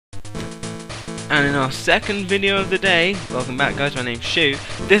And in our second video of the day, welcome back guys, my name's Shu.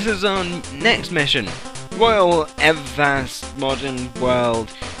 This is our next mission. Royal Evast Modern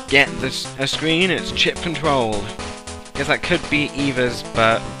World. Get a screen, it's chip controlled. Guess that could be Eva's,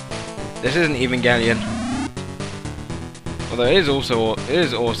 but this isn't Evangelion. Although it is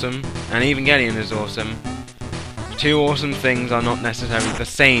awesome, and Evangelion is awesome. Two awesome things are not necessarily the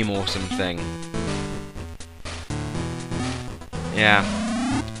same awesome thing. Yeah.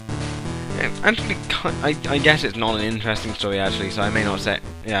 Actually, I guess it's not an interesting story actually, so I may not say it.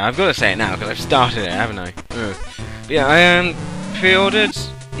 Yeah, I've got to say it now because I've started it, haven't I? But yeah, I pre-ordered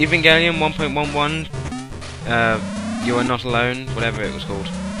Evangelion 1.11. You Are Not Alone, whatever it was called.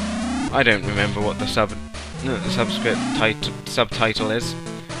 I don't remember what the subtitle is.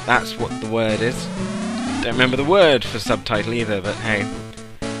 That's what the word is. Don't remember the word for subtitle either, but hey.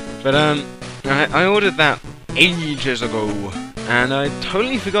 But I ordered that ages ago, and I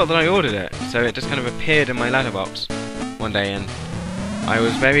totally forgot that I ordered it. So it just kind of appeared in my letterbox one day, and I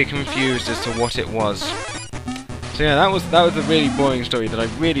was very confused as to what it was. So yeah, that was a really boring story that I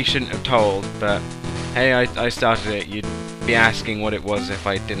really shouldn't have told. But hey, I started it. You'd be asking what it was if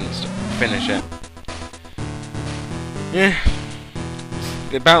I didn't finish it. Yeah,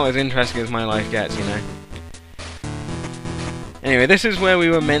 it's about as interesting as my life gets, you know. Anyway, this is where we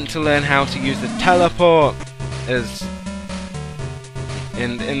were meant to learn how to use the teleport as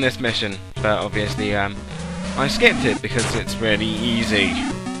in this mission, but obviously I skipped it because it's really easy.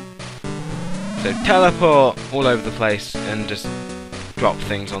 So teleport all over the place and just drop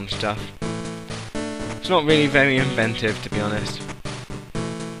things on stuff. It's not really very inventive, to be honest.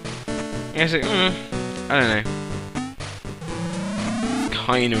 I guess it, I don't know.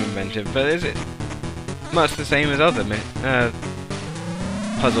 Kind of inventive, but is it much the same as other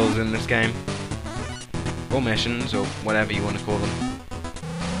puzzles in this game? Or missions, or whatever you want to call them.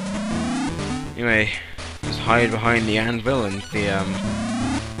 Anyway, just hide behind the anvil and the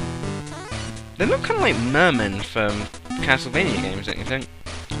they look kind of like mermen from Castlevania games, don't you think?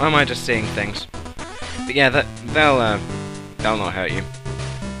 Or am I just seeing things? But yeah, they'll not hurt you.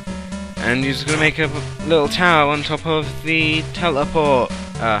 And you're just gonna make a little tower on top of the teleport.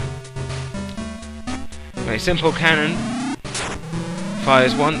 Very simple cannon.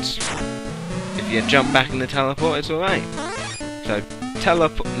 Fires once. If you jump back in the teleport, it's alright. So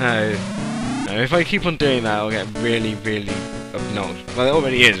teleport. No. If I keep on doing that, I'll get really, really obnoxious. Well, it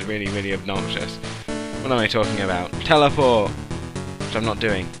already is really, really obnoxious. What am I talking about? Teleport, which I'm not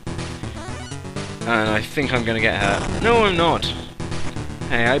doing. And I think I'm gonna get hurt. No, I'm not.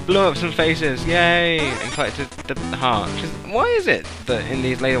 Hey, I blew up some faces, yay! And collected the heart. Why is it that in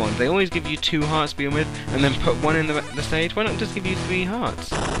these later ones they always give you 2 hearts to begin with, and then put 1 in the stage? Why not just give you 3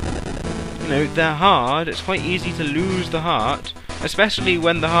 hearts? You know, they're hard, it's quite easy to lose the heart, especially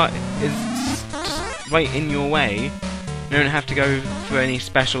when the heart is just right in your way. You don't have to go through any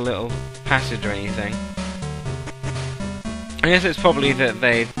special little passage or anything. I guess it's probably that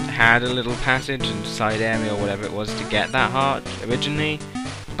they had a little passage and side area or whatever it was to get that heart originally.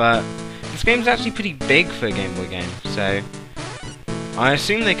 But this game's actually pretty big for a Game Boy game, so I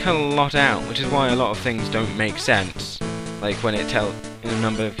assume they cut a lot out, which is why a lot of things don't make sense. Like when in a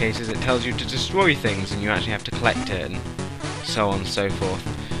number of cases it tells you to destroy things and you actually have to collect it and so on and so forth.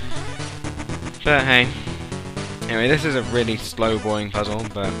 But hey, anyway, this is a really slow, boring puzzle,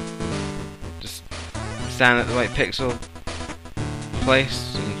 but just stand at the right pixel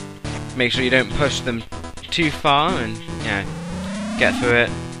place and make sure you don't push them too far and yeah, get through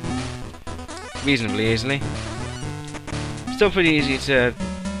it reasonably easily. Still pretty easy to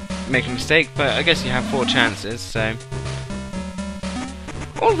make a mistake, but I guess you have 4 chances, so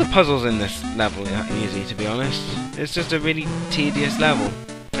all the puzzles in this level are easy, to be honest. It's just a really tedious level.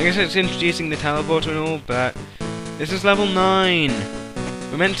 I guess it's introducing the teleporter and all, but this is level 9.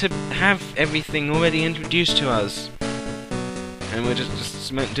 We're meant to have everything already introduced to us, and we're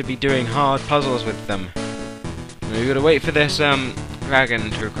just meant to be doing hard puzzles with them. We've got to wait for this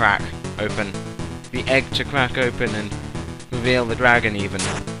dragon to crack open, the egg to crack open and reveal the dragon even.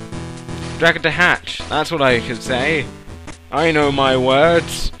 Dragon to hatch, that's what I could say. I know my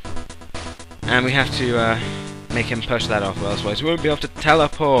words. And we have to make him push that off, or otherwise we won't be able to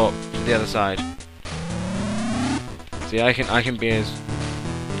teleport to the other side. See, I can be as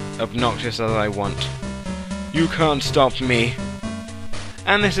obnoxious as I want. You can't stop me.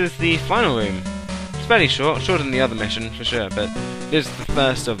 And this is the final room. It's fairly short, shorter than the other mission for sure, but this is the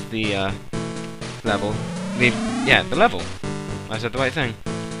first of the level. The level. I said the right thing.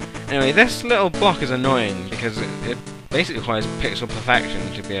 Anyway, this little block is annoying because it basically requires pixel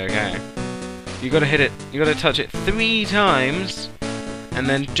perfection to be okay. You gotta hit it. You gotta touch it 3 times, and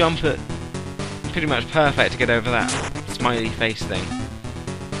then jump pretty much perfect to get over that smiley face thing.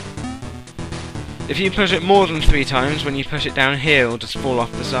 If you push it more than 3 times, when you push it down here, it'll just fall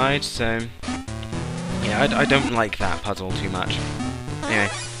off the side, so... yeah, I don't like that puzzle too much. Anyway,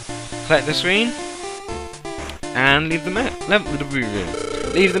 collect the screen, and leave the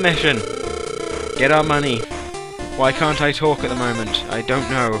mission. Get our money. Why can't I talk at the moment? I don't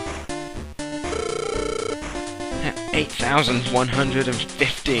know.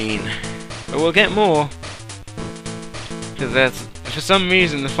 8,115. But we'll get more. Because for some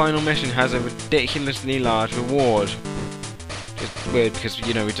reason the final mission has a ridiculously large reward. It's weird because,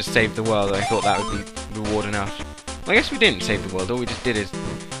 you know, we just saved the world. I thought that would be reward enough. I guess we didn't save the world. All we just did is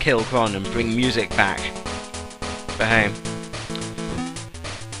kill Krond and bring music back. But hey.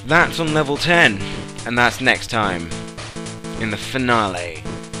 That's on level 10. And that's next time. In the finale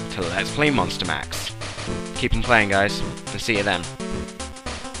to Let's Play Monster Max. Keep on playing, guys. And see you then.